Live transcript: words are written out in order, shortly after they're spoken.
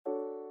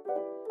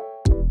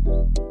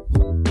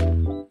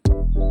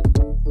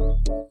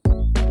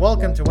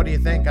Welcome to What Do You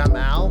Think? I'm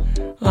Al.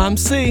 I'm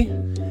C.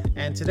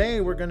 And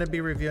today we're going to be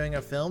reviewing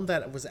a film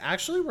that was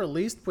actually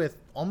released with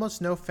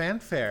almost no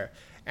fanfare.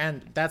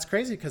 And that's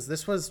crazy because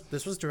this was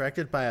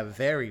directed by a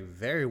very,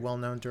 very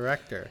well-known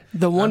director.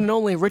 The one and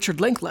only Richard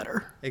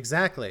Linklater.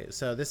 Exactly.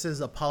 So this is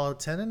Apollo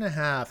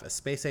 10.5, A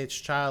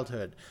Space-Age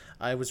Childhood.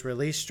 It was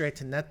released straight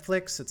to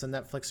Netflix. It's a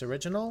Netflix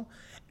original.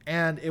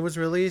 And it was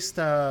released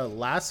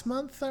last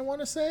month, I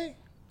want to say.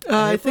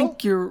 I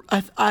think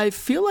I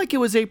feel like it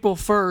was April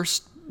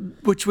 1st,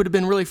 which would have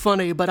been really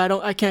funny, but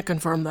I can't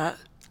confirm that.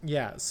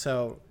 Yeah,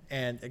 so,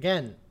 and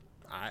again,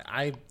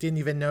 I didn't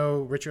even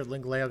know Richard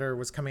Linklater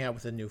was coming out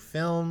with a new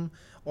film,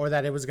 or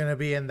that it was going to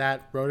be in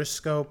that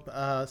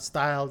rotoscope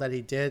style that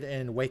he did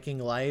in Waking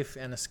Life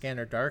and A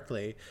Scanner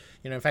Darkly.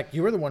 You know, in fact,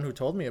 you were the one who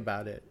told me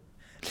about it.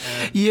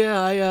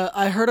 Yeah,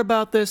 I heard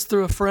about this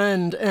through a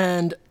friend,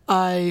 and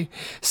I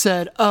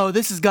said, oh,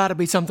 this has got to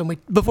be something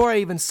before I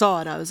even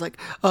saw it, I was like,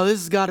 oh,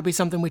 this has got to be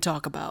something we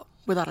talk about,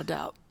 without a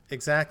doubt.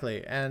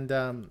 Exactly. And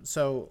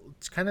so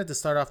kind of to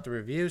start off the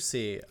review,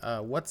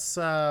 what's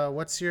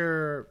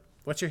your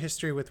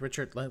history with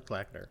Richard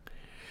Linklater?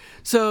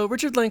 So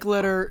Richard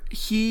Linklater,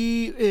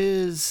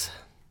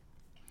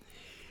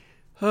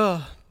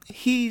 So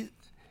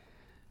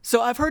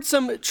I've heard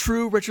some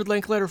true Richard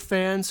Linklater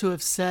fans who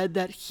have said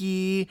that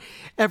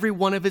every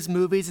one of his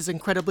movies is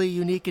incredibly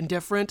unique and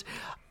different.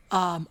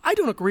 I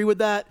don't agree with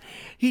that.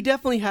 He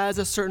definitely has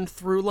a certain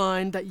through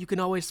line that you can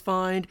always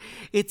find.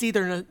 It's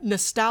either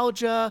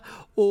nostalgia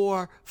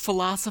or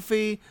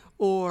philosophy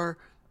or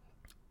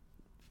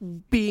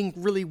being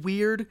really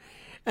weird.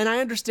 And I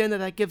understand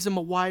that gives him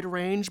a wide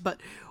range,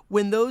 but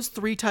when those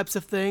three types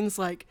of things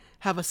like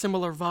have a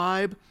similar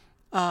vibe,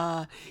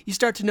 you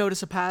start to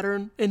notice a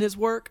pattern in his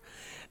work.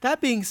 That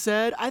being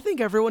said, I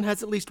think everyone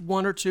has at least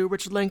one or two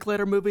Richard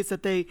Linklater movies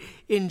that they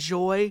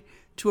enjoy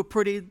to a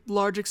pretty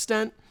large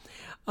extent.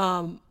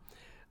 I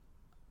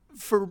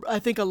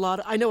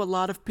know a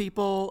lot of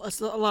people,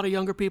 a lot of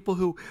younger people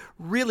who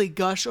really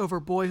gush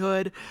over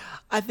Boyhood.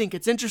 I think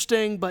it's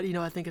interesting, but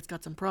I think it's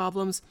got some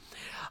problems.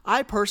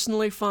 I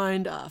personally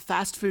find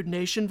Fast Food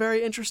Nation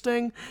very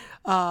interesting.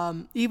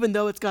 Even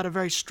though it's got a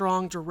very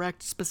strong,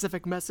 direct,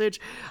 specific message,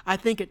 I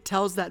think it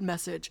tells that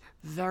message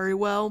very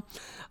well.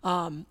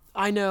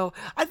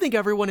 I think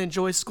everyone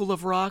enjoys School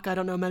of Rock. I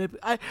don't know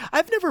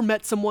I've never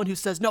met someone who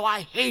says, no,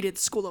 I hated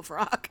School of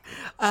Rock.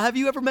 Have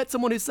you ever met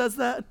someone who says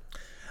that?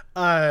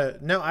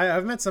 No,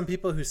 I've met some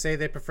people who say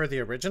they prefer the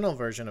original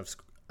version of,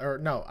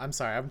 I'm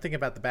thinking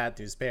about The Bad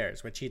News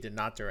Bears, which he did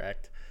not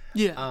direct.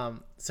 Yeah.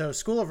 So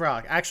School of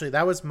Rock, actually,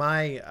 that was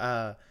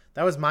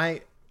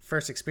my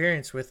first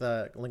experience with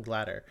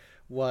Linklater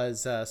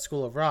was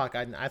School of Rock.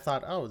 I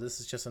thought, oh, this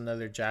is just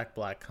another Jack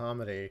Black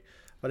comedy,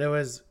 but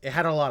it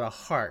had a lot of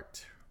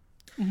heart.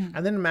 Mm-hmm.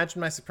 And then imagine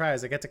my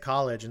surprise. I get to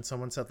college and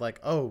someone said like,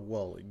 oh,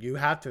 well, you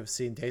have to have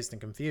seen Dazed and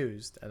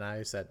Confused. And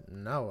I said,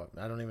 no,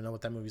 I don't even know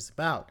what that movie's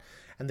about.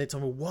 And they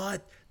told me,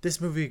 what?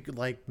 This movie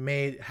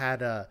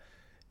had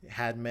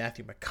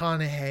Matthew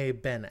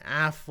McConaughey, Ben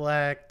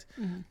Affleck,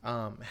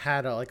 mm-hmm.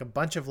 Had a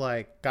bunch of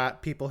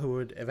got people who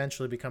would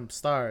eventually become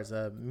stars.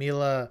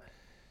 Mila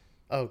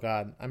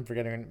Jovovich,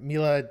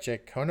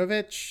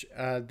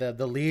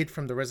 the lead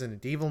from the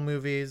Resident Evil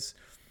movies.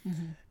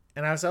 Mm-hmm.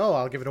 And I was like, oh,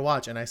 I'll give it a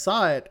watch. And I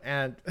saw it,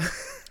 and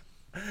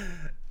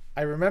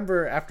I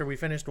remember after we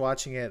finished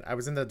watching it, I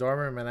was in the dorm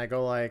room, and I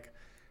go like,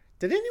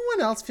 did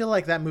anyone else feel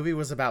like that movie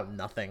was about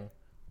nothing?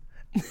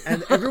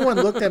 And everyone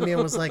looked at me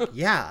and was like,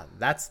 yeah,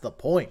 that's the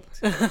point.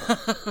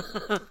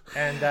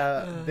 And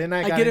then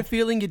I get a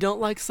feeling you don't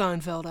like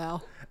Seinfeld,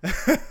 Al.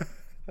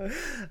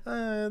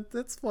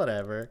 That's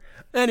whatever.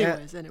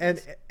 Anyways. Then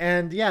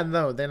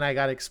I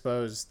got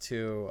exposed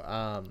to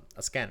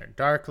A Scanner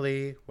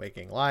Darkly,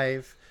 Waking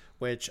Life,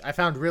 which I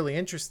found really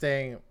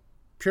interesting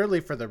purely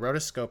for the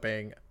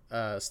rotoscoping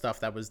stuff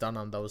that was done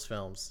on those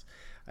films.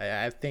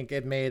 I think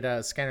it made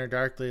Scanner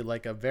Darkly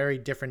a very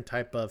different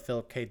type of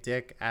Philip K.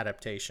 Dick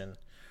adaptation.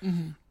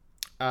 Mm-hmm.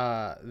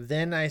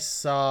 Then I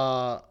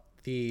saw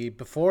the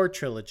Before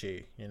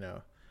trilogy,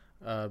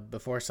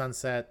 Before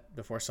Sunset,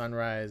 Before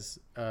Sunrise,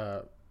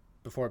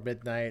 Before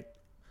Midnight.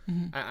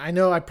 Mm-hmm. I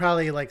know I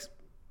probably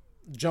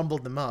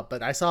jumbled them up,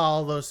 but I saw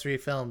all those three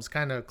films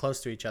kind of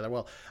close to each other.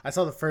 Well, I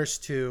saw the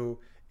first two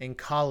in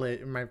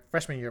college, in my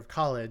freshman year of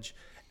college,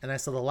 and I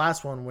saw the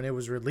last one when it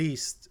was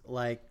released,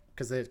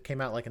 because it came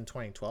out in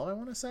 2012, I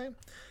want to say.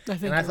 I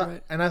think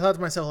right. And I thought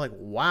to myself,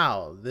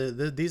 wow,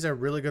 these are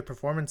really good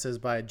performances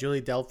by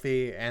Julie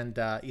Delpy and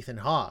Ethan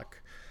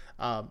Hawke.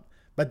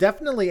 But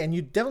definitely, and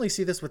you definitely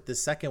see this with the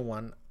second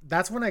one,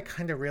 that's when I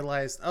kind of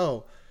realized,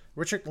 oh,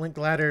 Richard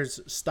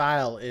Linklater's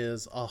style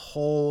is a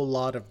whole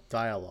lot of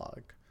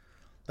dialogue.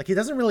 He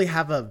doesn't really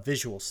have a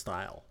visual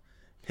style.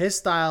 His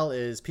style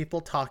is people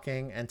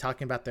talking and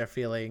talking about their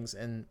feelings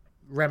and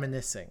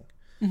reminiscing.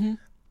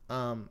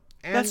 Mm-hmm.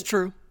 That's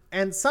true.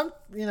 And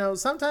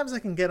sometimes I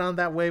can get on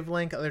that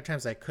wavelength. Other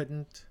times I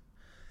couldn't.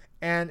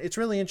 And it's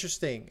really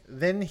interesting.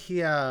 Then this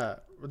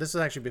was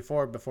actually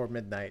before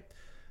Midnight,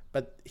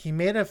 but he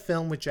made a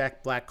film with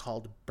Jack Black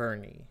called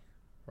Bernie,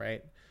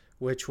 right?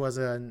 Which was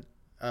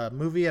a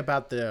movie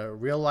about the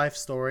real life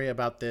story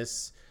about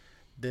this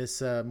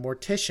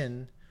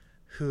mortician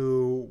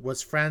who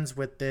was friends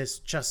with this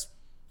just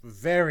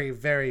very,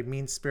 very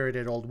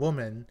mean-spirited old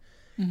woman,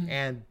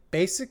 and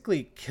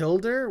basically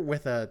killed her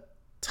with a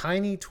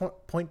tiny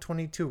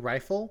 .22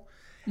 rifle,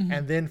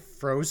 and then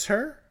froze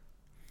her.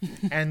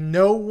 And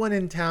no one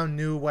in town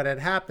knew what had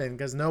happened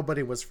because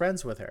nobody was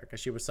friends with her because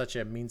she was such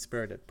a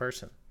mean-spirited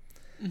person.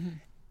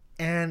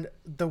 And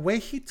the way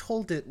he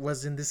told it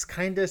was in this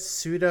kind of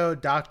pseudo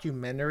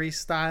documentary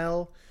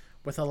style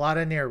with a lot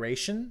of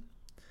narration.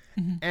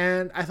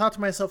 And I thought to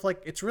myself,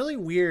 like, it's really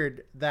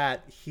weird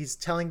that he's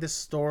telling this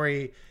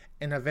story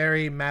in a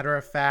very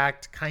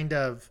matter-of-fact kind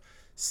of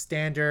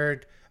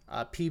standard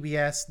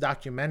PBS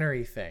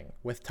documentary thing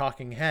with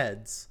talking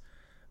heads,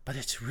 but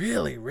it's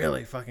really,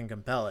 really fucking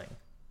compelling,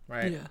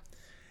 right? Yeah.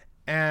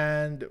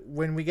 And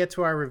when we get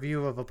to our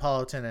review of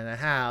Apollo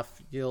 10.5,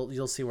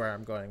 you'll see where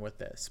I'm going with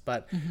this.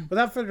 But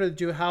without further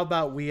ado, how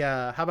about we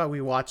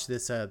watch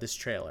this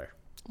trailer?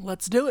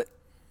 Let's do it.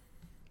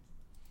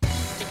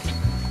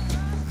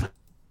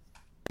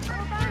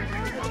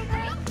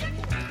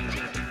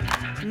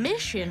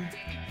 Mission?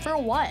 For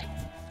what?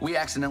 We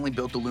accidentally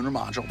built the lunar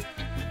module.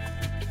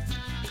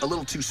 A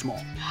little too small.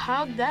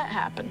 How'd that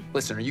happen?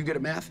 Listen, are you good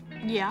at math?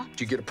 Yeah.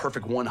 Did you get a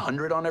perfect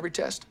 100 on every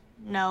test?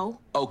 No.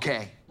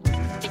 Okay.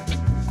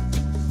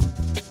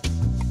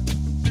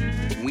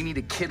 We need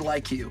a kid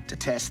like you to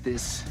test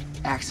this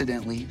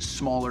accidentally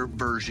smaller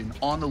version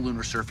on the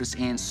lunar surface,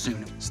 and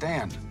soon.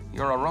 Stan,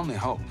 you're our only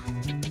hope.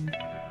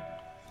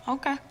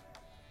 Okay.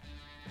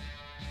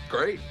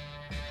 Great.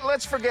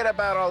 Let's forget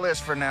about all this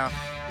for now.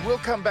 We'll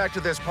come back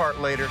to this part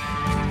later.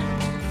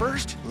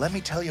 First, let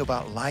me tell you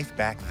about life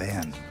back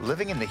then.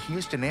 Living in the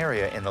Houston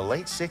area in the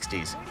late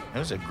 60s, it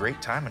was a great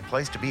time and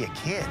place to be a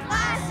kid.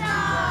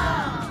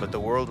 Awesome! But the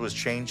world was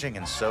changing,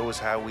 and so was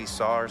how we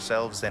saw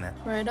ourselves in it.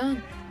 Right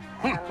on.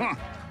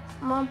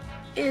 Mom,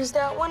 is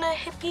that one a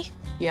hippie?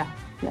 Yeah,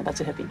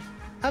 that's a hippie.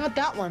 How about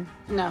that one?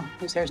 No,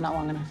 his hair's not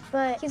long enough.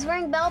 But he's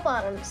wearing bell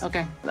bottoms.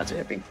 Okay, that's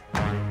a hippie.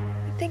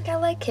 I think I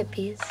like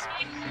hippies.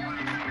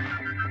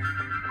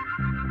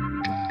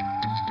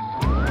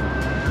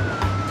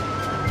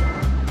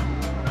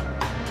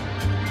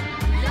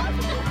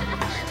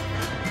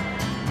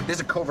 This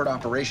is a covert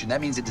operation.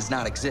 That means it does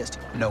not exist.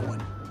 No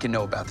one can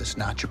know about this.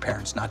 Not your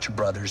parents, not your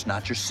brothers,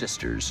 not your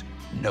sisters.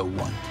 No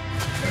one.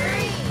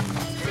 3,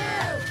 2,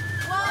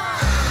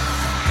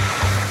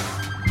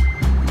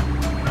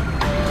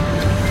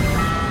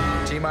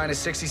 1. T-minus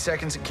 60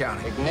 seconds and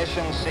counting.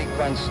 Ignition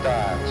sequence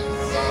starts. 6,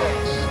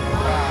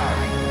 5,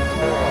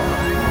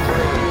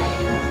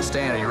 4, 3.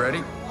 Stan, are you ready?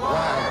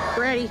 1.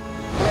 Ready.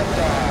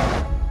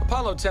 Liftoff.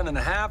 Apollo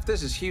 10.5,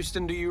 this is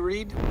Houston. Do you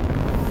read?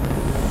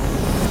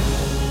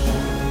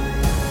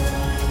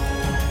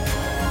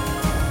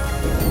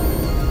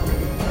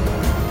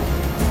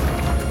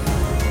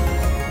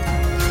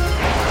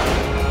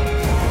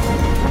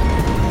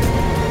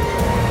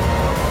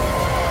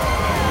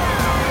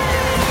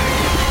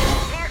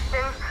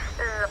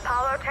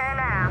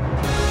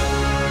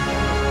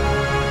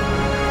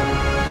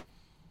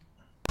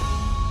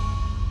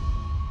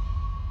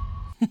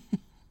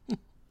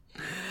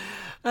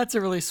 That's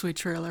a really sweet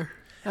trailer.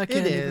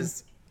 It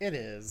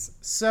is.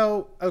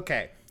 So,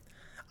 okay.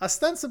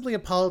 Ostensibly,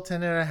 Apollo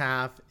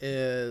 10.5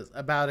 is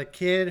about a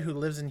kid who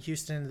lives in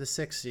Houston in the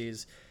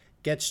 60s,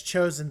 gets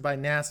chosen by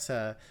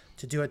NASA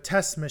to do a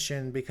test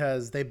mission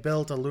because they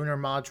built a lunar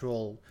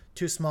module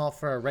too small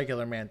for a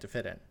regular man to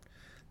fit in.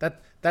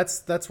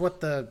 That's what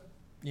the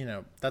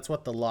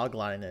log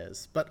line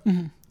is. But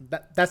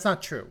that's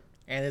not true.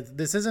 And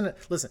this isn't.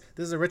 Listen,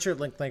 this is a Richard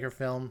Linklater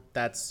film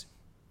that's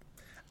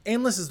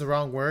aimless is the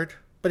wrong word,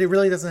 but it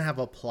really doesn't have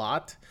a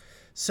plot.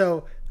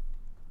 So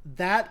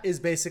that is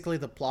basically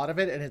the plot of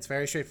it, and it's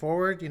very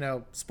straightforward.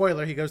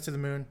 Spoiler, he goes to the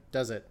moon,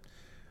 does it.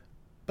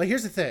 But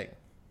here's the thing.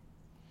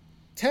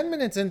 10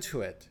 minutes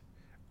into it,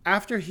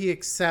 after he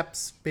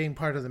accepts being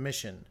part of the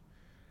mission,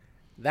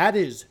 that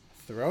is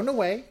thrown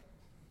away.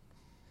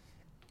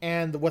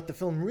 And what the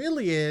film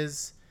really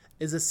is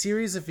a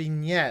series of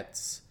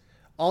vignettes,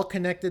 all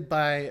connected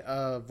by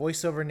a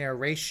voiceover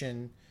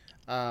narration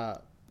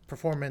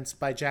performance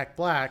by Jack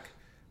Black,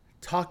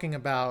 talking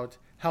about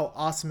how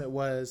awesome it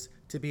was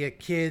to be a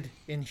kid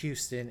in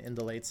Houston in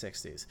the late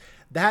 60s.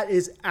 That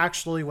is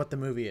actually what the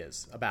movie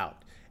is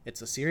about.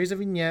 It's a series of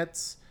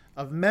vignettes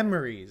of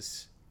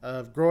memories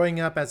of growing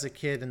up as a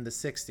kid in the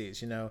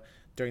 60s,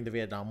 during the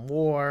Vietnam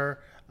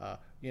War,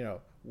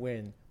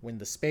 when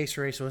the space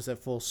race was at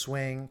full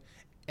swing.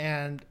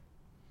 And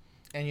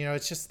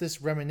it's just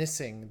this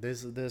reminiscing,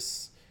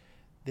 this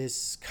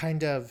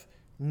kind of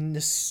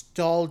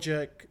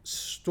nostalgic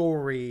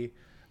story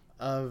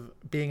of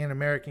being an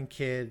American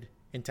kid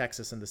in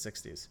Texas in the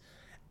 60s.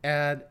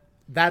 And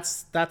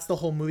that's the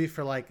whole movie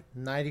for like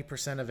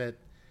 90% of it.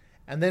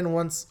 And then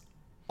once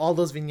all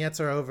those vignettes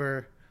are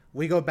over,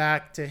 we go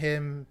back to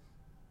him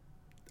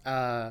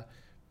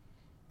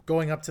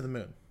going up to the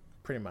moon,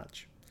 pretty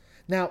much.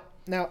 Now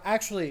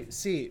actually,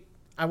 see,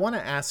 I want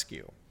to ask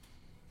you,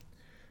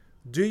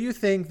 do you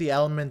think the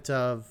element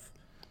of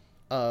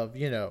of,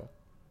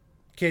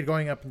 kid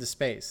going up into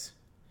space.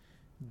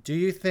 Do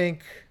you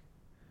think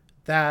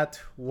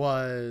that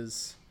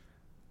was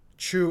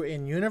true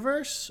in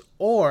universe,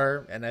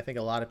 or, and I think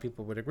a lot of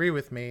people would agree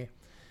with me,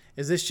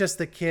 is this just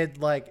the kid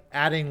like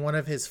adding one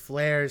of his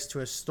flares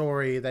to a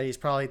story that he's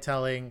probably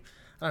telling,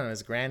 I don't know,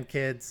 his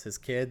grandkids, his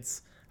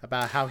kids,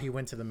 about how he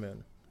went to the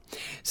moon?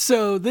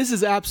 So this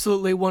is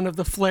absolutely one of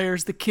the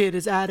flares the kid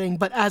is adding,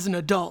 but as an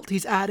adult,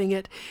 he's adding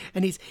it,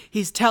 and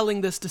he's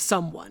telling this to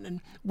someone,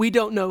 and we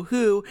don't know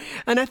who.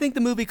 And I think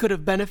the movie could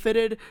have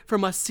benefited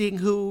from us seeing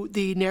who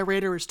the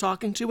narrator is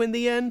talking to in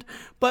the end,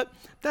 but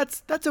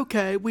that's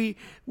okay.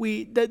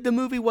 The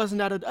movie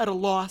wasn't at a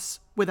loss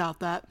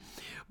without that.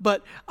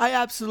 But I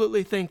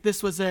absolutely think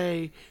this was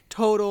a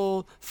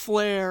total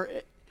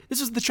flare.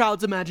 This was the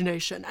child's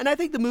imagination. And I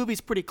think the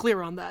movie's pretty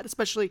clear on that,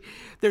 especially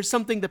there's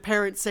something the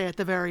parents say at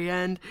the very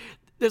end.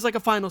 There's like a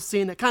final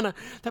scene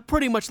that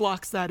pretty much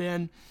locks that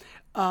in.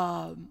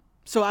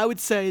 So I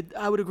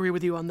would agree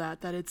with you on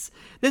that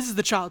this is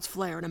the child's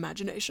flair and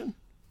imagination.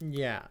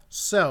 Yeah.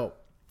 So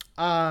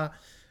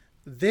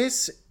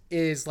this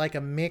is like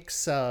a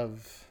mix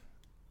of,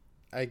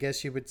 I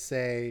guess you would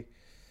say,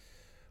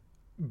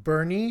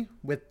 Bernie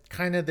with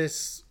kind of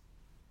this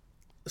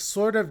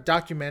sort of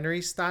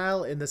documentary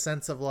style, in the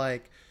sense of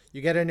like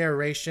you get a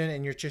narration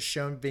and you're just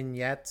shown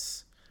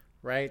vignettes,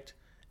 right?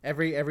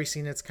 Every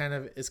scene is kind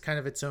of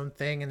its own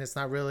thing, and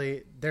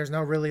there's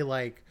no really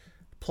like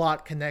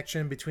plot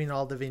connection between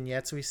all the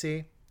vignettes we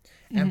see.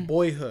 Mm-hmm. And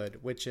Boyhood,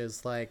 which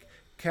is like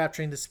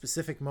capturing the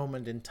specific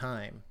moment in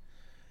time.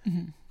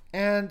 Mm-hmm.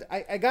 And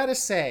I gotta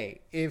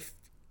say, if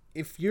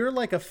you're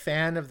like a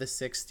fan of the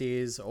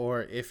 60s,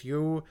 or if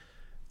you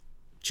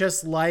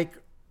just like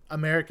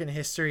American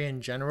history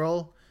in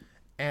general,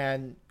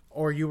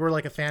 or you were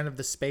like a fan of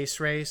the space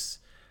race,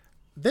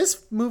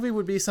 this movie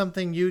would be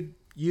something you'd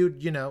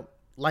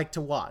like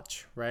to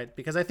watch, right?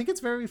 Because I think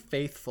it's very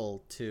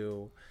faithful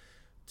to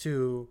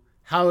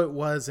how it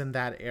was in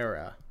that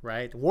era,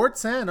 right?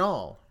 Warts and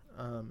all,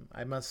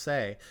 I must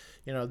say.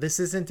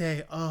 This isn't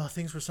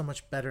things were so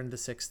much better in the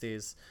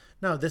 60s.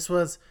 No, this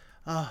was,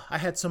 I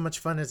had so much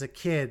fun as a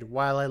kid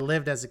while I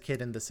lived as a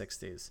kid in the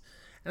 60s.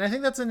 And I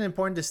think that's an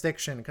important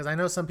distinction, because I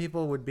know some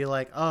people would be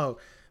like,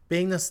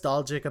 being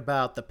nostalgic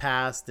about the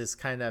past is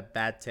kind of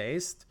bad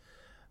taste.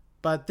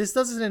 But this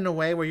does it in a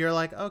way where you're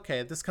like,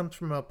 okay, this comes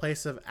from a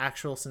place of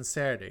actual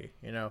sincerity.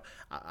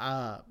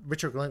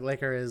 Richard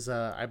Linklater is,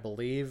 I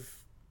believe,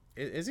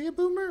 is he a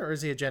boomer or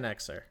is he a Gen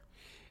Xer?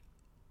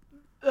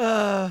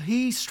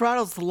 He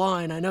straddles the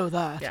line, I know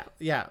that.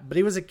 Yeah, but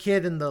he was a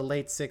kid in the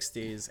late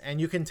 60s,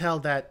 and you can tell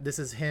that this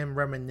is him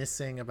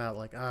reminiscing about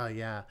like,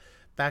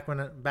 back when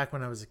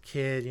I was a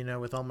kid,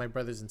 with all my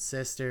brothers and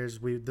sisters,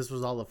 this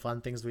was all the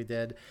fun things we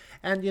did.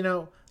 And,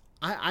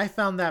 I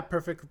found that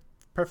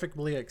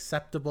perfectly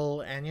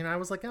acceptable. And, I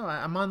was like,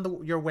 I'm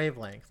on your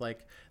wavelength.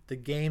 Like the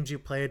games you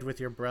played with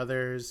your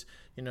brothers,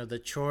 the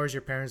chores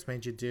your parents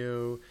made you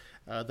do,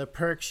 the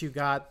perks you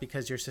got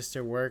because your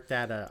sister worked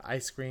at an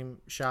ice cream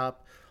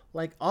shop.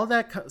 Like all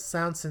that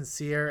sounds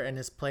sincere and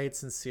is played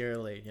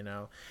sincerely,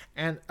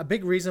 And a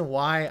big reason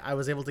why I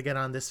was able to get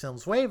on this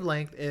film's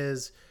wavelength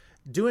is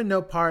doing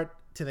no part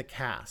to the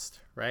cast,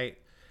 right?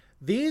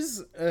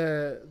 These,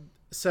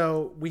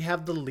 so we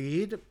have the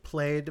lead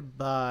played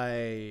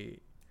by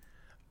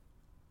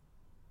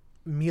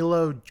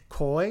Milo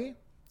Coy,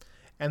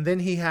 and then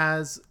he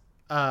has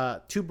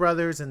 2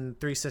 brothers and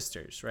 3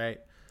 sisters, right?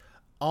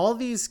 All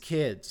these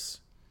kids,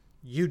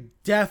 you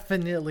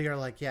definitely are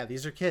like, yeah,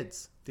 these are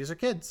kids.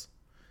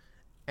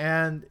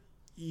 And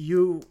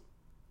you,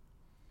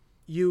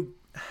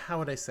 how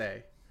would I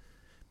say?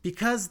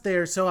 Because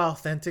they're so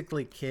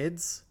authentically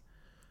kids,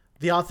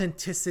 the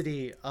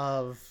authenticity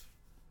of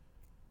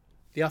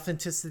the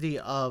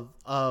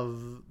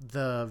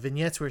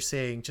vignettes we're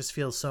seeing just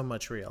feels so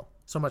much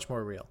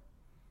more real.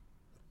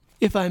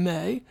 If I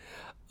may,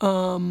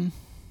 I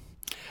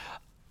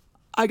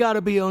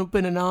gotta be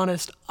open and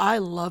honest. I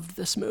loved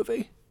this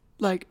movie.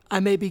 Like,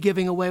 I may be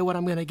giving away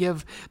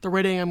the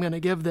rating I'm gonna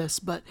give this,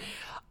 but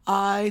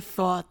I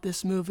thought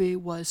this movie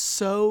was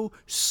so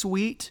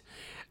sweet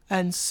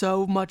and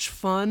so much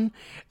fun,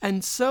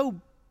 and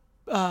so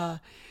I've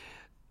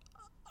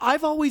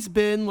always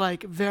been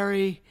like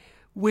very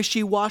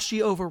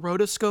wishy-washy over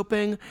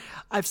rotoscoping.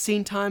 I've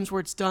seen times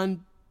where it's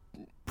done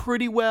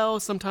pretty well,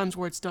 sometimes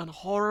where it's done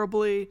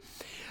horribly.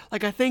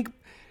 Like, I think,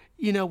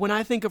 when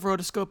I think of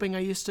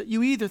rotoscoping,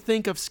 you either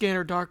think of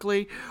Scanner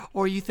Darkly,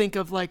 or you think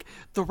of like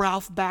the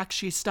Ralph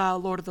Bakshi style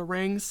Lord of the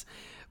Rings,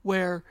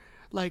 where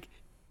like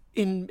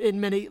in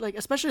many, like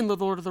especially in the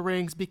Lord of the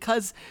Rings,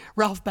 because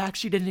Ralph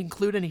Bakshi didn't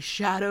include any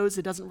shadows,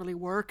 it doesn't really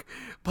work.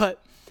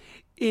 But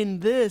in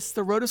this,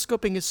 the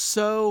rotoscoping is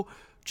so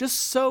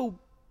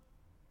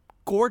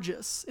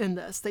gorgeous in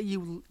this that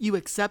you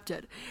accept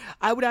it.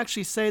 I would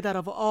actually say that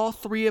of all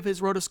 3 of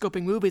his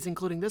rotoscoping movies,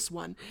 including this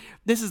one,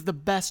 this is the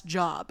best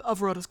job of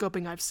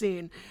rotoscoping I've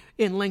seen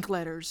in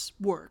Linklater's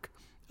work.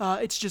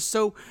 It's just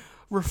so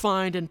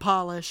refined and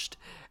polished,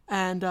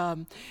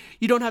 And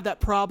you don't have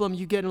that problem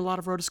you get in a lot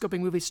of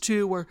rotoscoping movies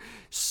too, where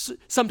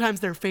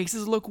sometimes their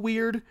faces look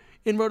weird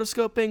in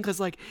rotoscoping, because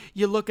like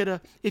you look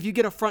at if you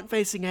get a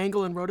front-facing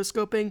angle in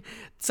rotoscoping,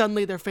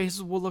 suddenly their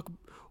faces will look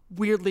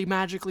weirdly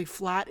magically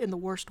flat in the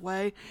worst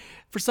way.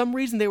 For some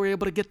reason they were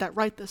able to get that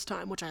right this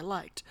time, which I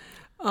liked.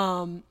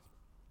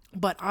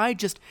 But I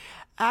just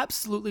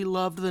absolutely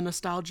loved the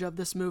nostalgia of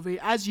this movie.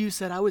 As you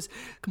said, I was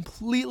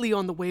completely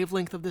on the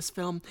wavelength of this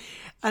film.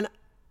 And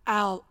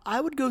Al,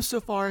 I would go so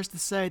far as to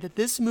say that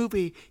this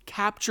movie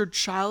captured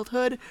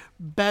childhood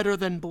better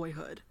than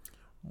boyhood.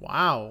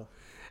 Wow.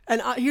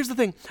 And here's the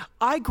thing.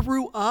 I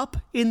grew up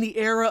in the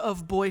era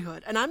of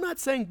Boyhood. And I'm not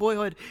saying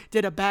Boyhood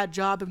did a bad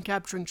job in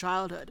capturing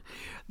childhood.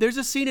 There's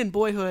a scene in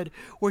Boyhood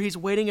where he's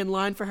waiting in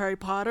line for Harry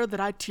Potter that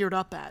I teared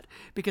up at,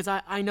 because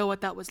I know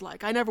what that was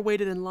like. I never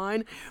waited in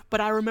line, but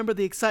I remember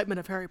the excitement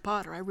of Harry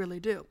Potter. I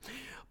really do.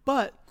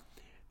 But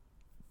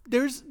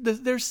there's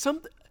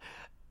some...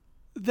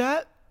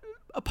 That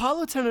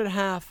Apollo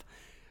 10.5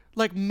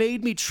 like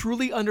made me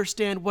truly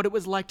understand what it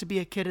was like to be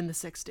a kid in the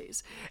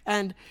 60s.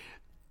 And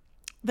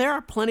there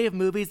are plenty of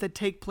movies that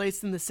take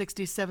place in the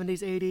 60s, 70s,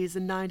 80s,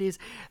 and 90s,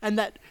 and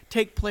that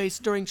take place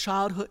during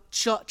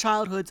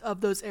childhoods of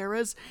those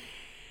eras.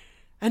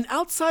 And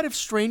outside of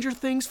Stranger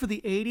Things for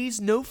the 80s,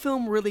 no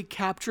film really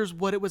captures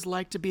what it was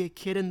like to be a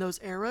kid in those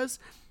eras,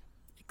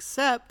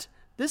 except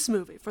this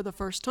movie for the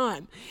first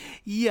time.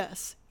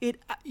 Yes,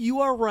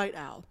 you are right,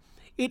 Al.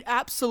 It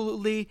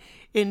absolutely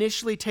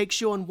initially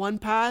takes you on one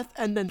path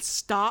and then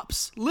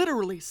stops,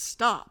 literally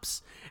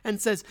stops,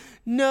 and says,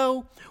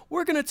 no,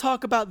 we're going to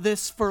talk about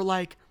this for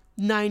like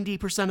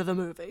 90% of the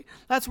movie.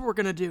 That's what we're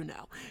going to do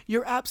now.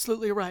 You're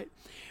absolutely right.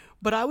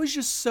 But I was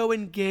just so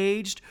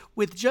engaged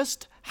with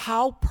just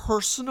how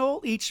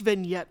personal each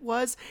vignette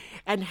was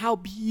and how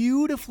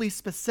beautifully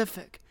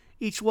specific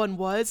each one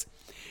was,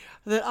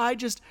 that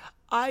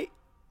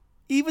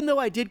even though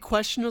I did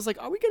question, I was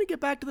like, are we going to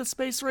get back to the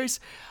space race?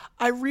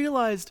 I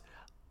realized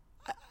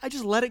I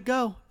just let it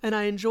go, and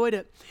I enjoyed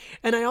it.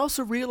 And I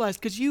also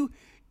realized, because you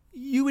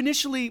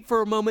initially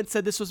for a moment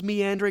said this was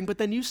meandering, but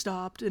then you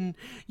stopped and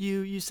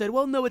you said,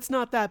 well, no, it's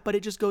not that, but it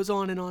just goes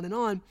on and on and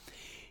on.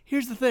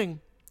 Here's the thing.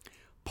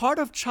 Part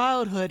of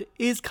childhood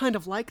is kind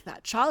of like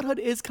that. Childhood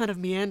is kind of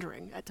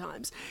meandering at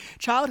times.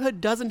 Childhood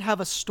doesn't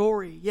have a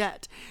story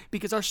yet,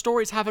 because our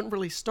stories haven't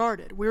really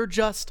started. We're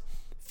just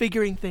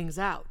figuring things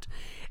out.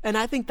 And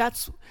I think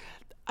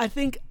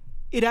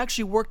it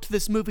actually worked to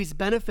this movie's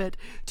benefit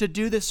to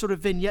do this sort of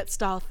vignette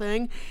style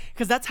thing,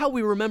 because that's how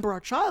we remember our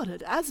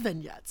childhood, as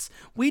vignettes.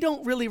 We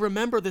don't really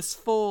remember this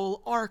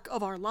full arc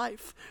of our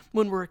life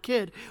when we're a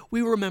kid.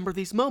 We remember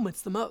these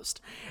moments the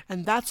most.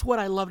 And that's what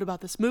I loved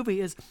about this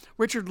movie, is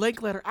Richard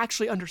Linklater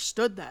actually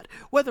understood that.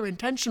 Whether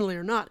intentionally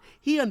or not,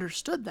 he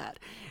understood that.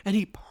 And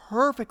he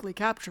perfectly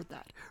captured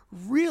that,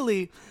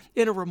 really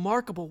in a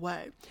remarkable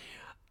way.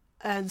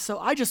 And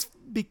so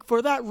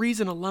for that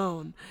reason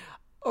alone,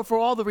 or for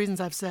all the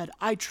reasons I've said,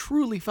 I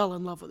truly fell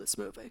in love with this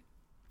movie.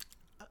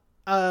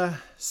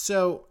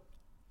 So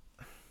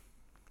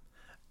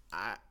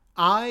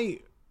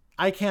I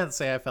can't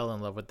say I fell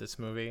in love with this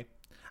movie.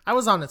 I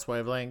was on its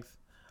wavelength.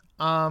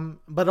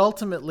 But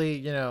ultimately,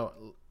 you know,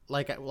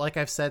 like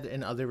I've said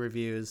in other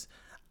reviews,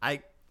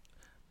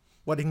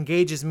 what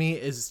engages me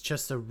is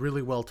just a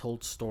really well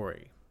told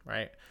story,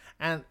 right?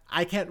 And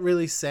I can't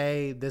really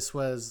say this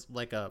was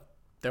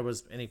there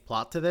was any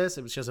plot to this.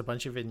 It was just a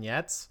bunch of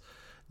vignettes.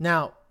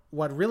 Now,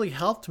 what really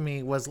helped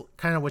me was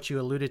kind of what you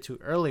alluded to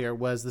earlier,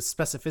 was the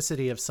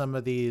specificity of some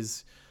of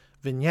these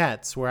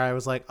vignettes, where I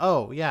was like,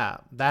 oh yeah,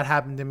 that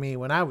happened to me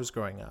when I was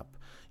growing up.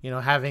 You know,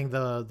 having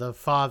the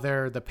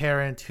father, the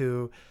parent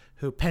who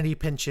penny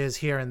pinches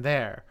here and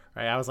there,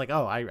 right? I was like,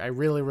 oh, I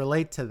really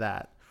relate to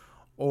that.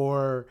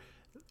 Or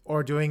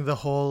doing the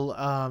whole,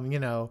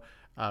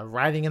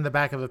 riding in the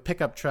back of a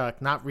pickup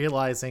truck, not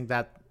realizing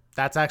that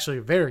that's actually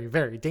very,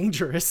 very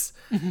dangerous.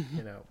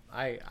 You know,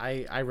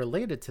 I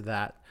related to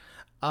that.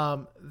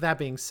 That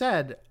being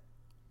said,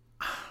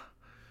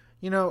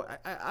 you know,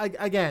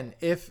 again,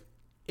 if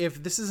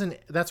this isn't,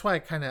 that's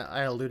why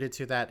I alluded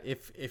to that.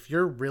 If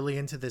you're really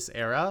into this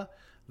era,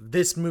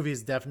 this movie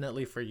is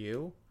definitely for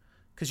you.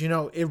 Cause you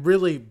know, it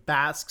really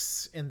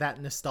basks in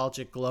that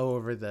nostalgic glow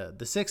over the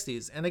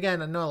 60s. And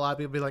again, I know a lot of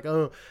people be like,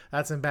 oh,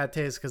 that's in bad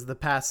taste because the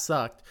past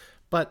sucked.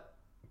 But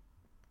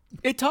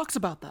it talks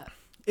about that.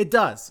 It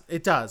does.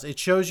 It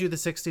shows you the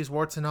 60s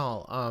warts and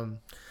all.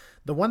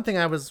 The one thing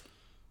I was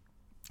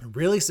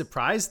really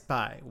surprised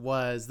by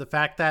was the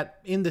fact that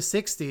in the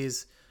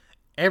 60s,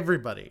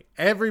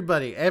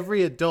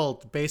 every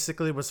adult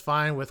basically was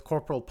fine with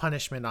corporal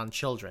punishment on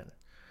children,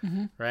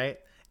 right?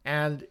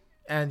 And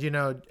you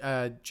know,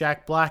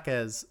 Jack Black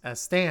as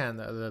Stan,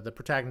 the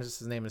protagonist,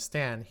 his name is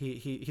Stan.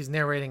 He's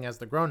narrating as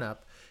the grown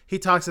up. He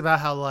talks about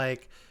how,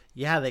 like,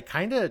 yeah, they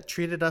kind of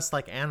treated us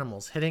like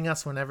animals, hitting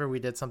us whenever we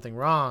did something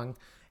wrong.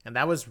 And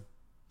that was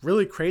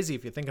really crazy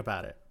if you think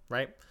about it,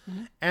 right?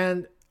 Mm-hmm.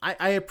 And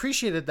I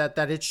appreciated that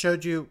it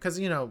showed you, because,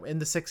 you know, in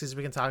the 60s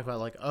we can talk about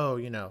like, oh,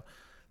 you know,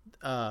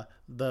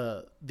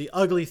 the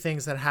ugly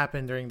things that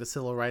happened during the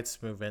civil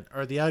rights movement,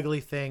 or the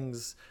ugly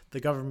things the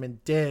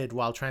government did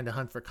while trying to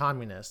hunt for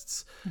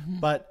communists.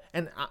 But,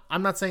 and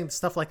I'm not saying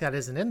stuff like that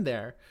isn't in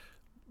there,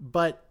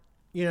 but,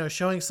 you know,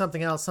 showing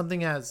something else,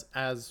 something as,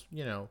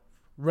 you know,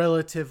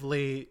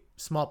 relatively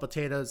small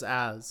potatoes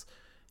as,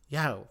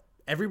 yeah,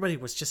 everybody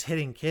was just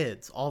hitting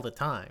kids all the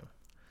time,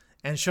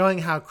 and showing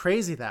how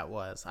crazy that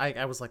was.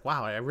 I was like,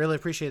 wow, I really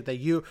appreciate that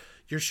you're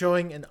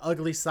showing an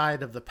ugly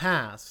side of the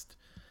past,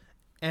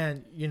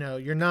 and, you know,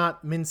 you're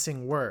not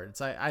mincing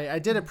words. I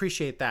did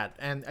appreciate that.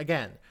 And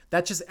again,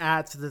 that just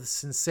adds to the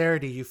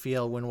sincerity you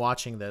feel when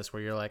watching this,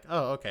 where you're like,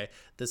 oh, okay,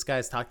 this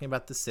guy's talking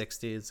about the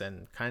 60s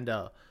and kind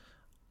of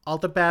all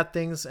the bad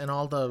things and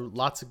all the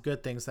lots of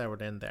good things that were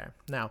in there.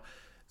 Now,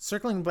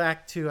 circling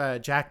back to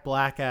Jack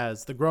Black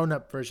as the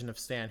grown-up version of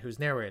Stan, who's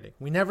narrating.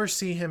 We never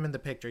see him in the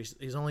picture.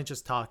 He's only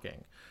just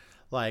talking.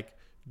 Like,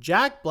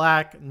 Jack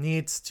Black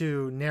needs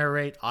to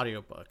narrate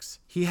audiobooks.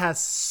 He has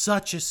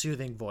such a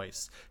soothing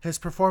voice. His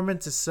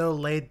performance is so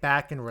laid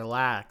back and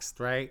relaxed,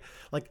 right?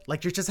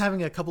 Like you're just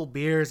having a couple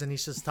beers and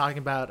he's just talking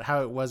about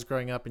how it was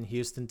growing up in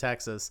Houston,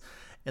 Texas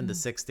in the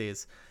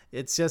 60s.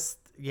 It's just,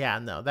 yeah,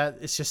 no, that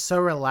it's just so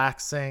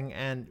relaxing.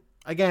 And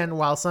again,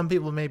 while some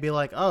people may be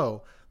like,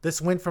 oh,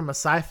 this went from a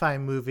sci-fi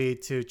movie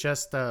to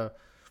just a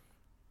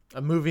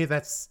movie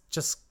that's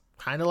just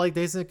kind of like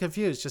Dazed and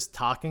Confused, just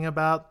talking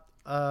about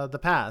the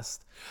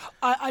past.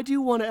 I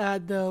do want to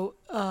add, though,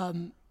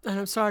 and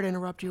I'm sorry to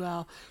interrupt you,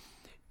 Al,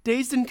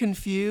 Dazed and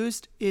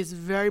Confused is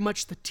very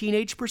much the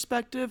teenage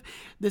perspective.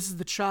 This is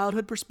the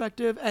childhood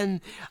perspective.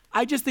 And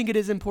I just think it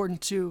is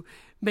important to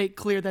make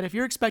clear that if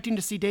you're expecting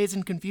to see Dazed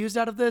and Confused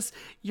out of this,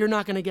 you're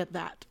not going to get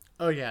that.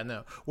 Oh, yeah,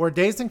 no. Where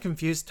Dazed and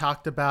Confused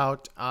talked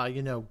about,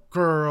 you know,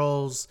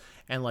 girls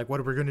and, like, what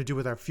are we going to do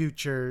with our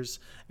futures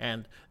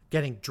and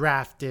getting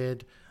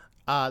drafted.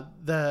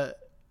 The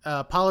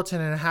Politan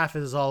and a Half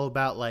is all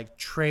about, like,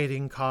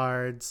 trading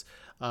cards,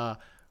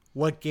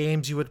 what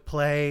games you would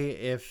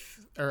play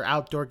or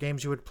outdoor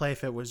games you would play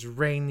if it was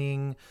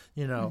raining,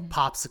 you know,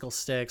 popsicle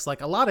sticks,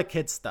 like a lot of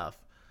kid stuff.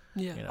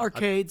 Yeah, you know,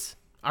 arcades.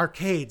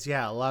 Arcades,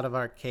 yeah, a lot of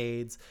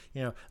arcades.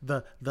 You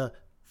know, the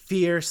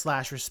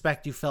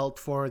fear/respect you felt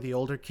for the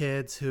older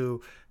kids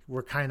who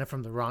were kind of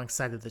from the wrong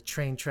side of the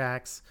train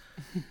tracks.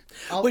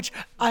 Which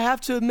I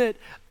have to admit,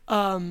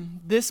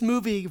 this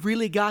movie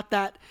really got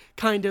that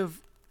kind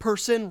of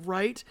person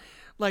right.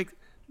 Like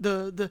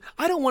the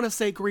I don't want to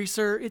say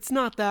greaser, it's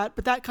not that,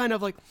 but that kind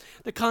of like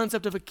the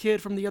concept of a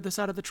kid from the other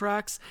side of the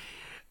tracks.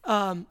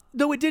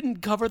 Though it didn't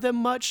cover them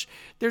much,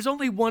 there's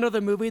only one other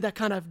movie that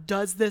kind of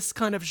does this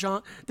kind of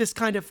genre, this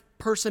kind of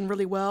person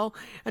really well,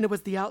 and it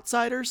was The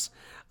Outsiders.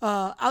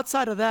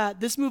 Outside of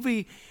that, this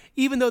movie,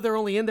 even though they're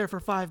only in there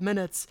for 5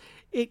 minutes,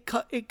 it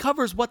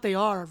covers what they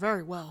are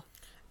very well.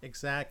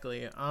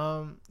 Exactly.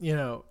 You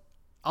know,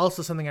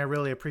 also something I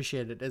really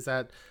appreciated is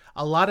that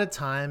a lot of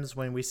times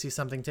when we see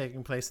something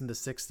taking place in the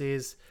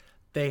 60s,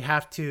 they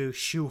have to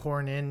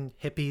shoehorn in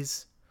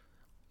hippies.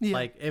 Yeah.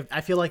 Like,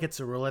 I feel like it's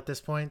a rule at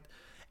this point.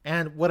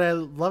 And what I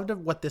loved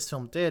of what this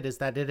film did is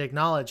that it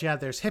acknowledged, yeah,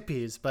 there's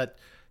hippies, but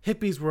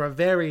hippies were a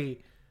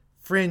very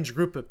fringe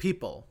group of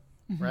people,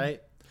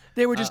 right?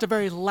 They were just a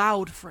very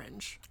loud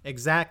fringe.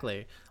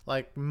 Exactly.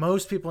 Like,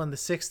 most people in the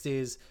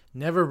 60s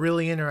never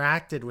really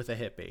interacted with a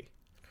hippie,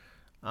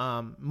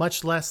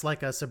 much less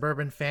like a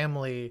suburban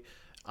family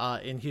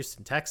in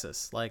Houston,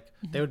 Texas. Like,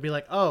 they would be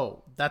like,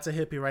 oh, that's a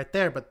hippie right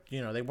there. But, you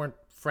know, they weren't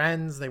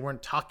friends, they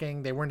weren't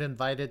talking, they weren't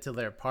invited to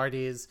their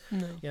parties.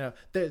 No.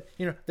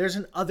 There's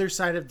an other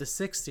side of the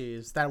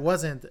 60s that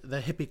wasn't the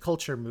hippie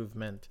culture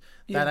movement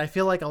that I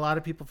feel like a lot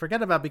of people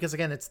forget about, because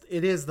again,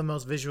 it is the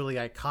most visually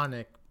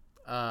iconic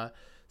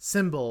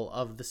symbol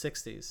of the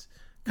 60s.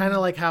 Kind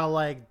of like how,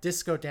 like,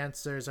 disco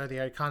dancers are the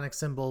iconic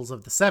symbols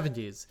of the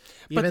 70s.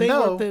 But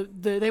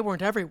they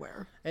weren't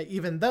everywhere.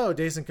 Even though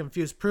Dazed and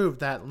Confused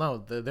proved that, no,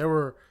 there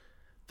were,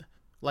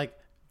 like,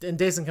 in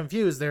Dazed and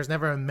Confused, there's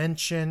never a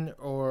mention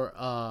or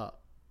a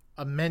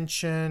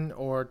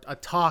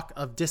talk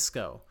of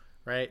disco,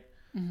 right?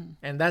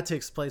 And that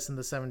takes place in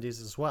the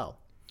 70s as well.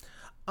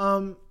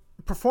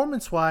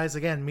 Performance-wise,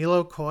 again,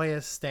 Milo Koy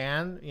as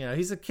Stan, you know,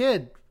 he's a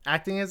kid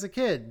acting as a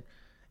kid,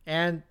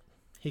 and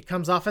he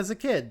comes off as a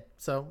kid,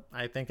 so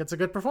I think it's a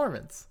good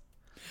performance.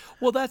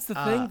 Well, that's the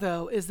thing,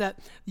 though, is that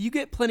you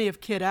get plenty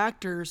of kid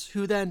actors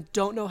who then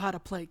don't know how to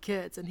play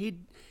kids, and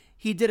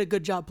he did a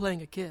good job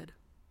playing a kid.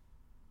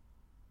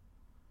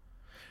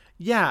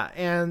 Yeah,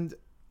 and,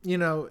 you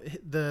know,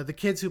 the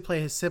kids who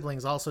play his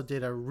siblings also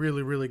did a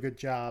really, really good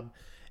job.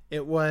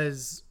 It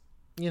was,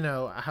 you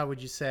know, how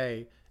would you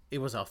say, it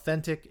was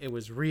authentic, it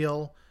was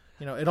real.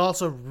 You know, it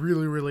also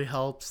really, really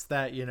helps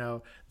that, you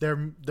know,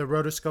 the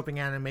rotoscoping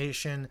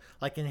animation,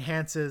 like,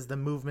 enhances the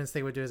movements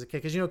they would do as a kid.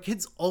 Because, you know,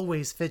 kids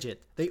always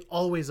fidget. They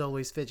always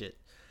fidget.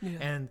 Yeah.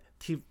 And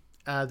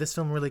this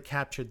film really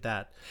captured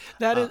that.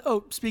 That is,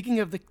 speaking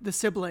of the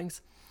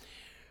siblings,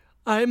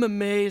 I'm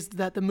amazed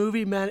that the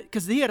movie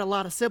because he had a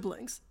lot of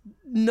siblings.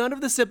 None of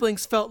the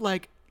siblings felt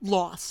like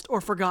lost or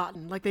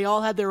forgotten. Like, they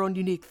all had their own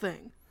unique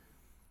thing.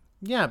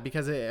 Yeah,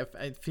 because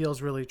it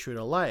feels really true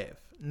to life.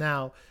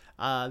 Now,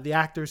 the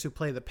actors who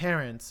play the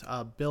parents,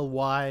 Bill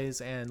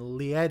Wise and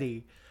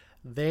Lieti,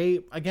 they,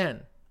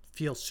 again,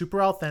 feel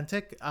super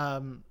authentic.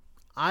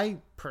 I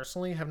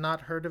personally have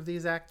not heard of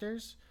these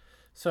actors,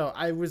 so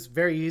it was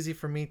very easy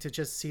for me to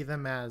just see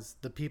them as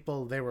the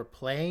people they were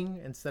playing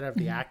instead of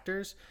the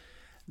actors.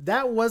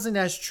 That wasn't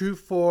as true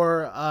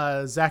for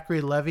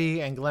Zachary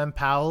Levi and Glenn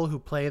Powell, who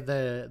play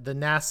the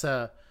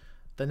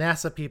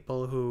NASA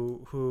people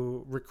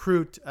who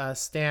recruit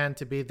Stan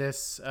to be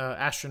this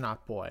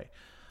astronaut boy.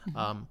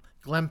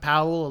 Glenn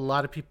Powell, a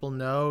lot of people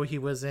know he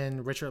was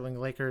in Richard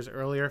Linklater's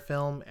earlier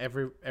film,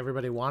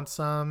 Everybody Wants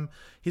Some.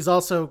 He's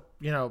also,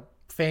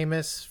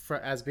 famous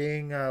as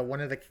being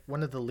one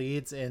of the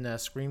leads in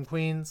Scream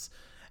Queens,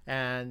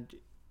 and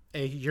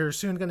you're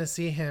soon going to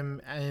see him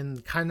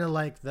in kind of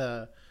like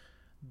the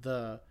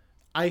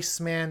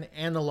Iceman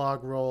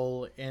analog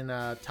role in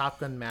Top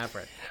Gun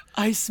Maverick.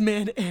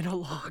 Iceman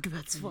analog,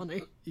 that's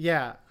funny.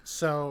 Yeah,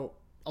 so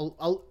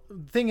the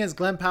thing is,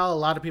 Glenn Powell, a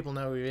lot of people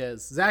know who he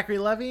is. Zachary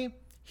Levi,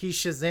 he's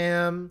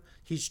Shazam,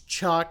 he's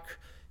Chuck,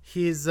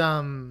 he's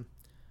Finn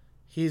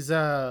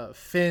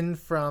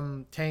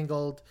from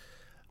Tangled.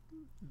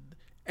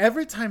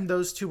 Every time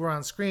those two were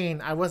on screen,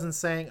 I wasn't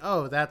saying,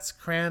 oh, that's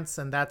Krantz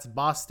and that's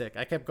Bostic.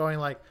 I kept going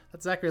like,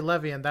 that's Zachary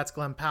Levi and that's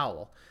Glenn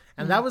Powell.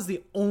 And that was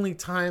the only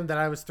time that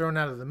I was thrown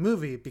out of the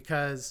movie,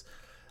 because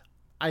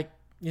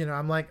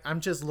I'm like, I'm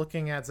just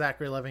looking at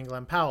Zachary Levi and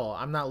Glenn Powell.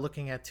 I'm not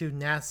looking at two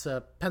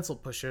NASA pencil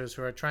pushers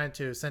who are trying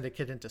to send a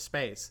kid into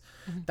space.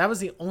 That was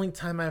the only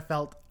time I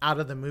felt out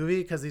of the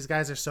movie, because these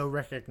guys are so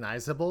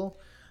recognizable.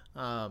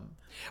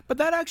 But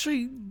that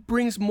actually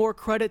brings more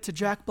credit to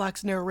Jack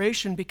Black's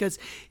narration, because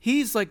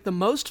he's like the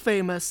most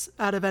famous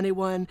out of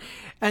anyone,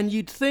 and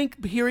you'd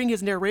think hearing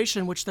his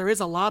narration, which there is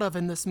a lot of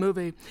in this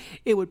movie,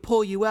 it would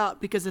pull you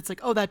out, because it's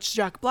like, oh, that's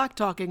Jack Black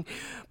talking.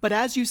 But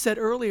as you said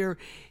earlier,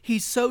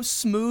 he's so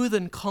smooth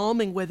and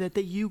calming with it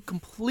that you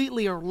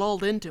completely are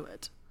lulled into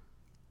it.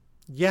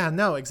 Yeah,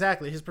 no,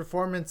 exactly. His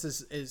performance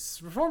is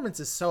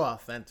so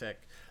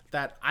authentic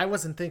that I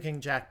wasn't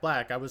thinking Jack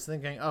Black. I was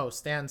thinking, oh,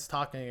 Stan's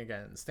talking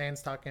again.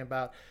 Stan's talking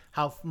about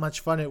how much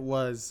fun it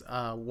was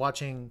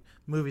watching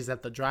movies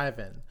at the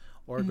drive-in,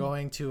 or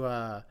going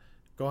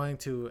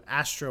to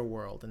Astro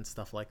World and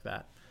stuff like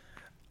that.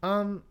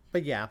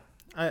 But yeah,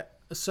 do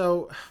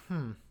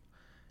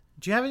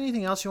you have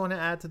anything else you want to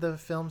add to the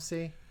film,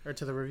 C, or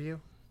to the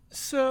review?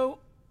 So,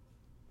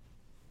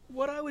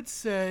 what I would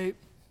say...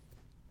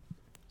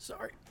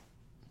 Sorry.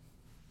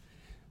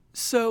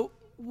 So,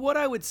 what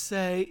I would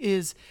say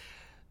is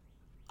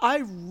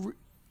I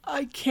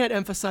can't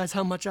emphasize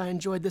how much I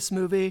enjoyed this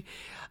movie.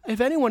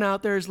 If anyone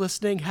out there is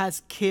listening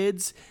has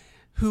kids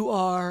who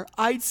are,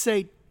 I'd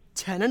say,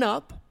 10 and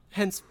up,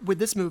 hence with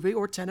this movie,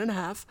 or 10 and a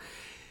half,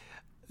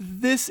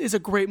 this is a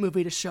great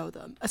movie to show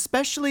them,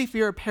 especially if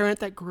you're a parent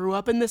that grew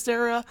up in this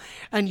era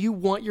and you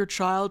want your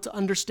child to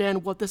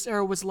understand what this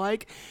era was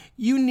like.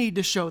 You need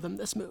to show them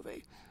this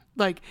movie.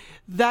 Like,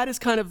 that is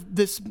kind of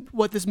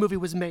what this movie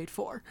was made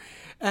for.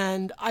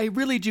 And I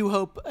really do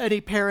hope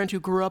any parent who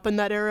grew up in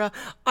that era,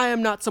 I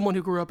am not someone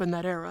who grew up in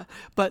that era,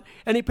 but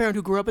any parent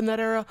who grew up in that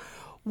era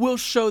will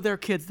show their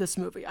kids this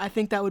movie. I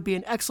think that would be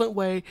an excellent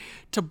way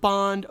to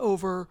bond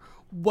over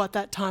what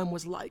that time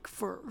was like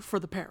for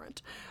the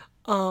parent.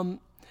 I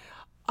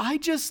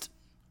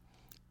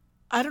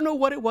don't know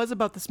what it was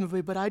about this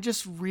movie, but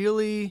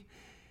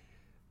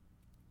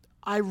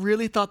I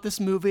really thought this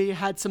movie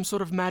had some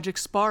sort of magic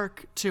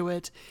spark to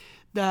it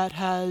that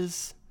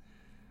has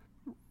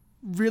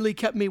really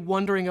kept me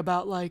wondering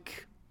about,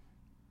 like,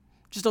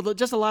 just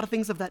a lot of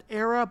things of that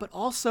era, but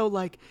also,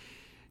 like,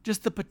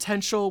 just the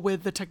potential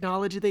with the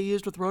technology they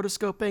used with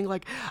rotoscoping.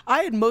 Like,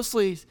 I had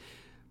mostly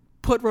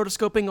put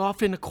rotoscoping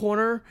off in a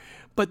corner,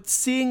 but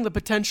seeing the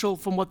potential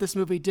from what this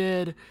movie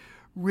did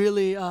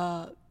really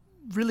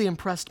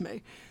impressed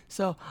me.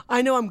 So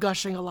I know I'm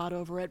gushing a lot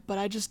over it, but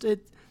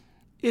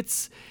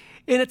it's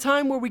in a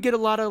time where we get a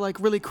lot of like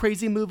really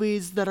crazy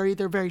movies that are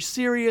either very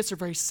serious or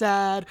very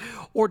sad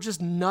or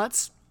just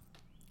nuts.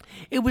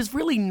 It was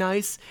really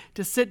nice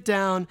to sit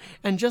down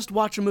and just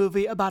watch a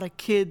movie about a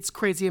kid's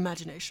crazy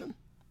imagination.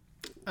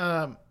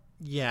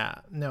 Yeah,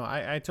 no,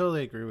 I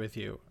totally agree with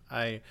you.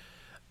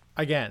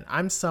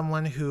 I'm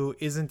someone who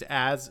isn't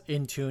as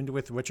in tuned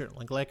with Richard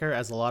Linklater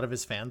as a lot of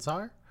his fans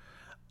are.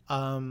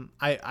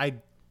 I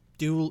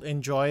do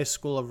enjoy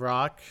School of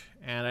Rock,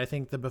 and I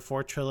think the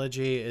Before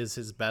trilogy is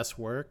his best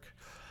work.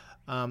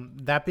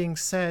 That being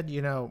said,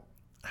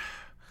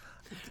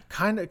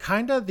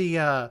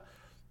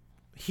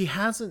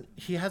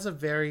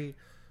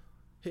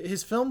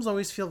 his films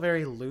always feel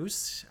very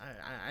loose.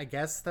 I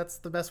guess that's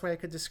the best way I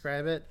could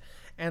describe it.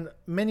 And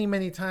many,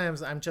 many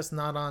times I'm just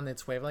not on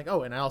its wave. Like,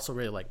 oh, and I also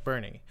really like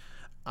Bernie.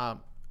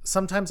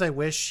 Sometimes I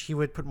wish he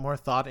would put more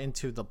thought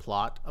into the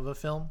plot of a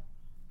film.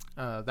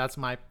 That's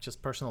my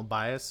just personal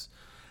bias.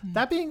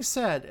 That being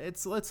said,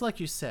 it's like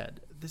you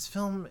said, this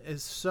film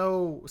is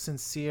so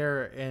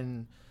sincere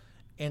in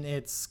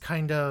its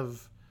kind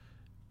of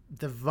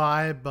the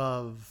vibe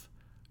of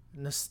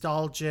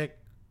nostalgic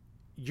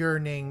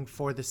yearning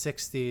for the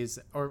 60s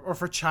or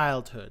for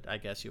childhood, I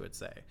guess you would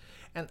say.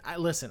 And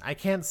I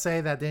can't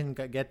say that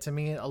didn't get to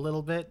me a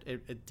little bit.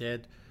 It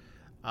did,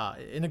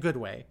 in a good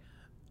way.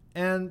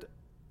 And,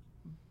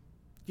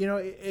 you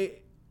know,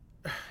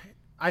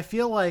 I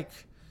feel like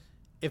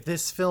if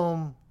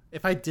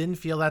I didn't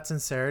feel that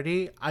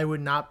sincerity, I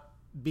would not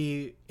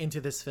be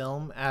into this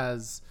film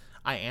as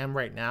I am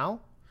right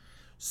now.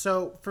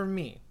 So for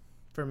me,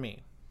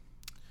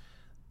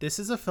 this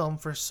is a film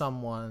for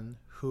someone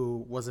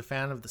who was a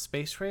fan of the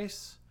space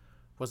race,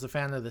 was a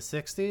fan of the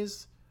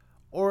 60s,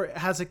 or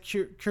has a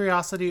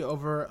curiosity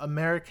over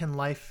American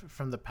life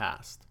from the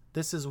past.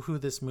 This is who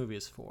this movie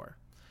is for.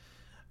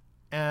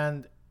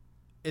 And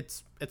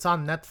it's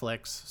on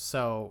Netflix,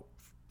 so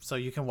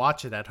you can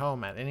watch it at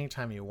home at any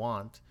time you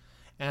want.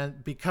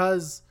 And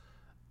because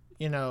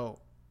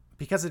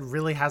it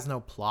really has no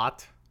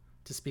plot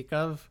to speak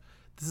of,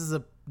 this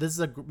is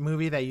a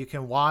movie that you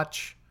can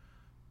watch,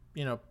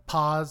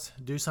 pause,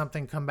 do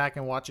something, come back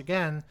and watch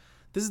again.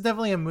 This is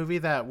definitely a movie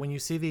that when you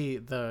see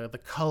the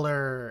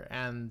color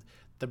and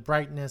the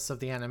brightness of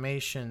the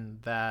animation,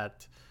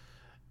 that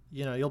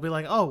you'll be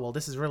like, oh well,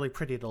 this is really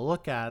pretty to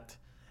look at.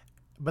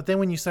 But then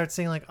when you start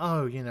seeing like,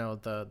 oh,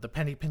 the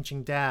penny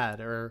pinching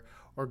dad or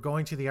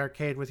going to the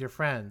arcade with your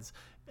friends,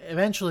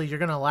 eventually you're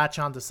going to latch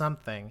onto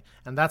something,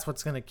 and that's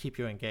what's going to keep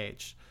you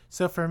engaged.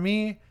 So for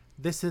me,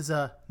 this is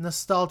a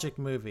nostalgic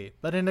movie,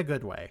 but in a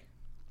good way.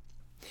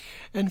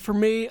 And for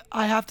me,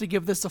 I have to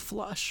give this a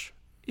flush.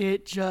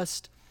 It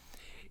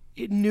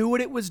knew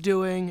what it was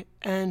doing,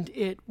 and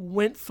it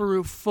went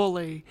through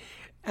fully,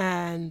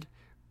 and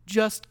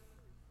just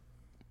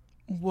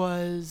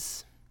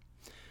was...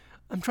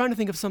 I'm trying to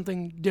think of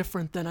something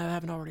different than I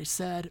haven't already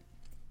said.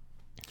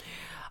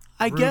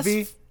 I Groovy?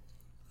 guess...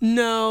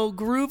 No,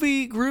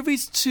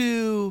 Groovy's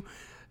too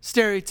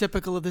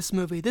stereotypical of this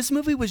movie. This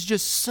movie was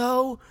just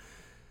so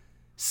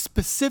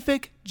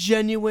specific,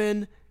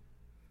 genuine,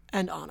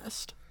 and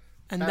honest.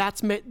 And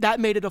that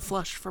made it a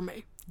flush for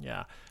me.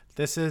 Yeah.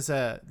 This is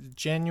a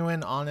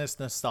genuine, honest,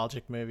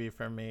 nostalgic movie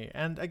for me.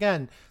 And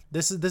again,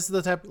 this is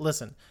the type...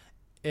 Listen,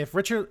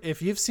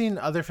 if you've seen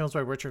other films by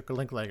Richard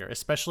Linklater,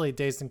 especially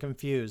Dazed and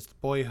Confused,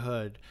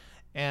 Boyhood,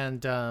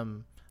 and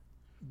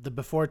the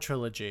Before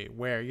trilogy,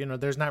 where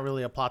there's not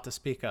really a plot to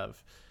speak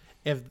of,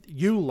 if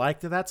you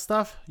liked that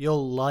stuff,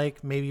 you'll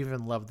maybe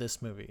even love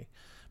this movie.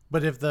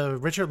 But if the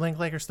Richard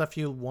Linklater stuff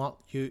you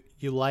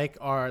like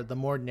are the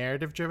more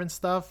narrative driven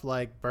stuff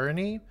like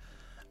Bernie,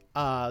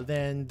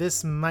 then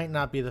this might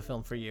not be the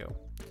film for you.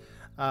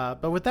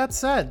 But with that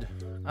said,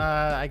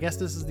 I guess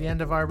this is the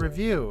end of our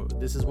review.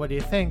 This is What Do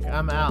You Think?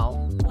 I'm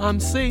Al. I'm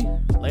C.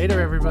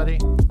 Later, everybody.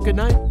 Good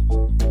night.